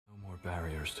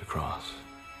barriers to cross.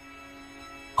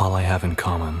 All I have in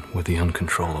common with the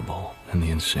uncontrollable and the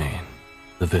insane,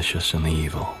 the vicious and the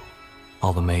evil,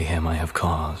 all the mayhem I have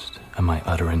caused and my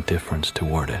utter indifference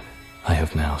toward it, I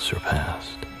have now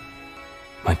surpassed.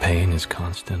 My pain is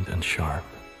constant and sharp,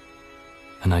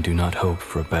 and I do not hope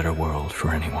for a better world for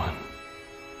anyone.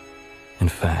 In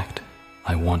fact,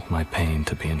 I want my pain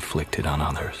to be inflicted on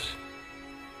others.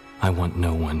 I want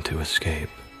no one to escape,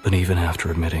 but even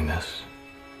after admitting this,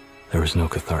 there is no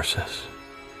catharsis.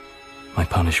 My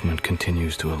punishment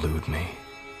continues to elude me,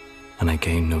 and I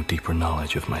gain no deeper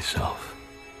knowledge of myself.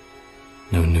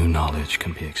 No new knowledge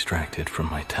can be extracted from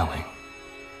my telling.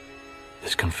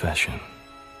 This confession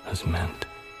has meant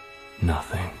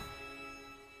nothing.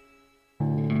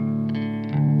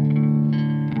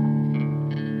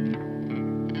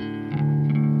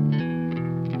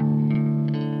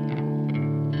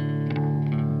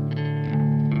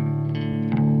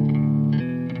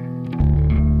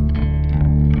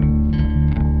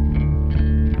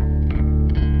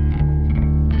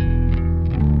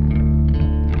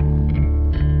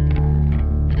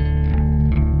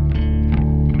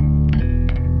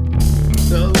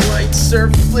 Are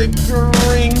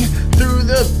flickering through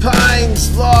the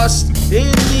pines, lost in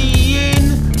the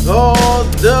inn. All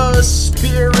the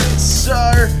spirits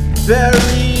are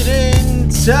buried in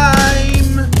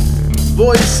time.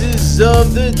 Voices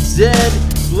of the dead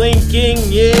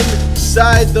blinking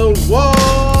inside the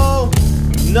wall.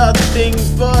 Nothing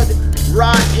but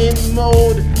rotten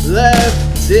mold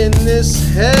left in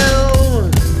this hell.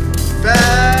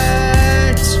 Fact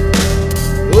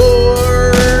or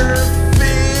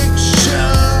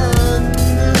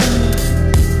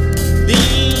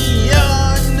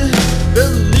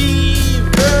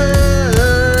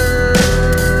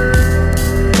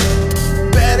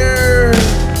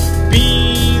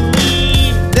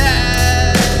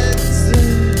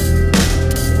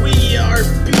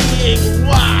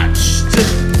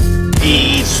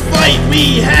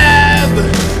we have.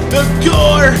 The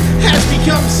gore has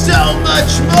become so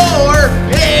much more,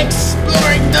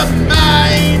 exploring the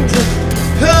mind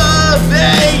of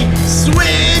a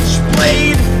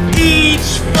switchblade.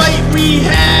 Each fight we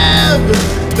have,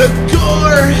 the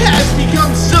gore has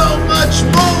become so much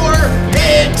more,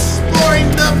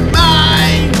 exploring the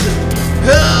mind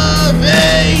of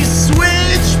a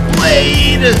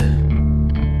switchblade.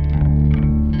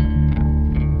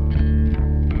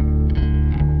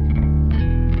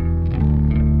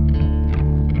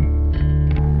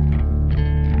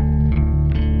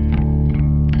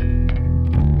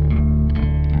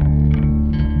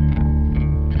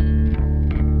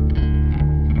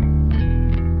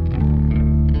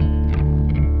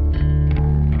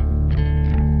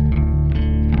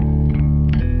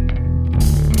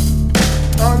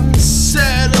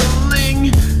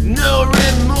 Unsettling, no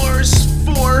remorse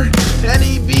for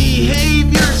any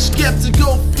behavior,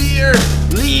 skeptical fear,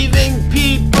 leaving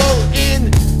people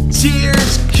in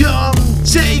tears. Come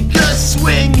take a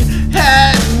swing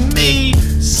at me,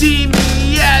 see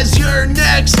me as your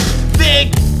next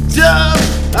victim.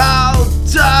 I'll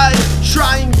die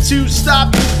trying to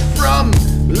stop you from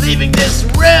leaving this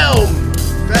realm.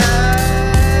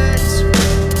 Fact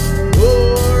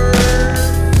or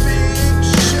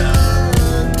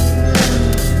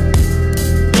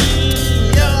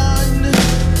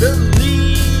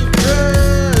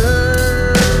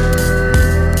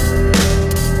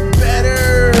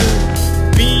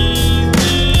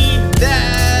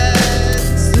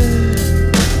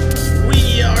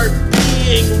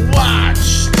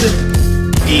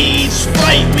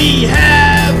we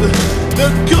have. The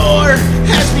gore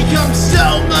has become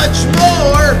so much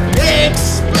more,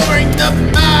 exploring the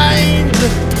mind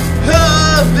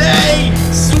of a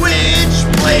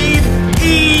switchblade.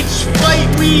 Each fight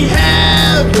we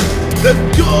have, the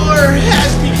gore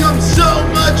has become so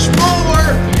much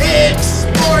more,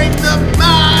 exploring the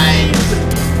mind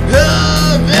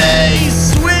of a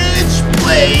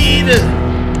switchblade.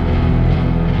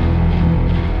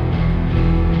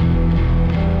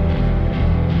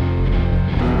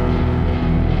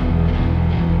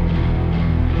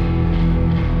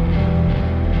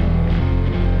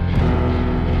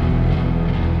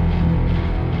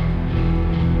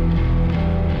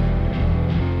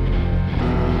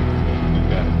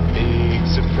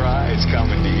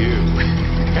 Coming to you.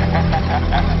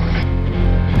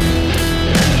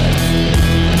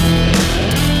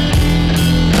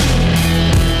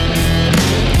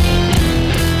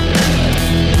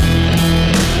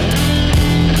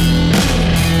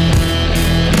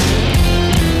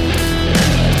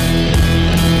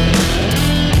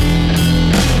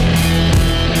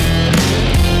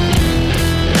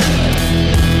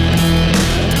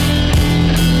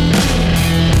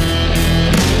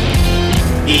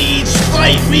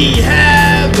 fight we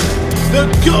have. The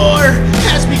gore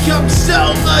has become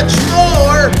so much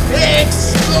more,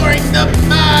 exploring the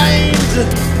mind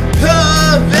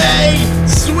of a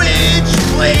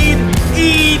switchblade.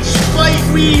 Each fight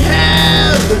we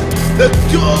have, the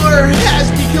gore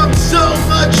has become so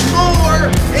much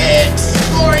more,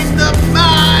 exploring the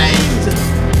mind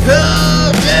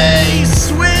of a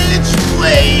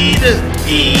switchblade.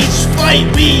 Each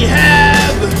fight we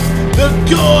have, the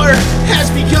gore has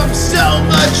become so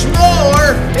much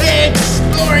more,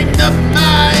 exploring the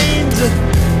mind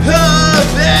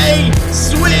of a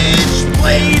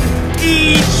switchblade.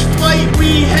 Each fight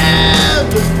we have,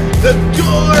 the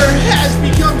gore has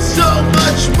become so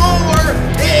much more,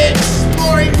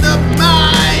 exploring the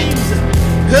mind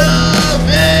of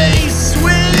a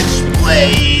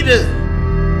switchblade.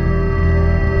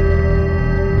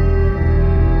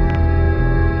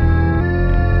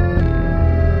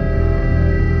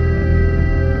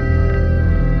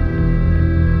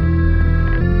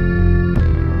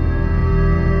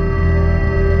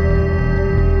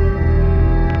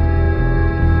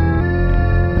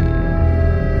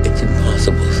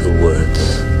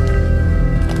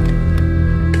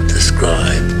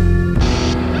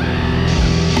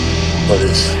 What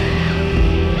is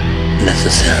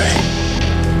necessary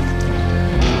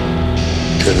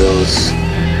to those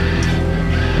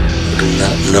who do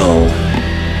not know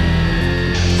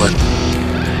what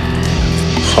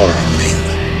horror means.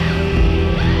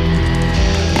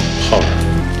 Horror.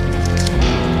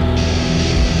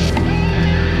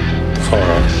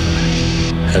 Horror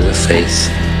has a face,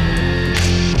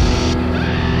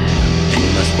 and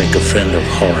you must make a friend of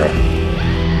horror.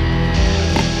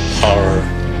 Horror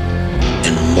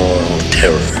and moral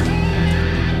terror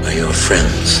are your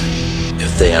friends.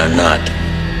 If they are not,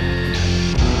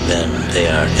 then they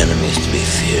are enemies to be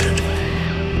feared.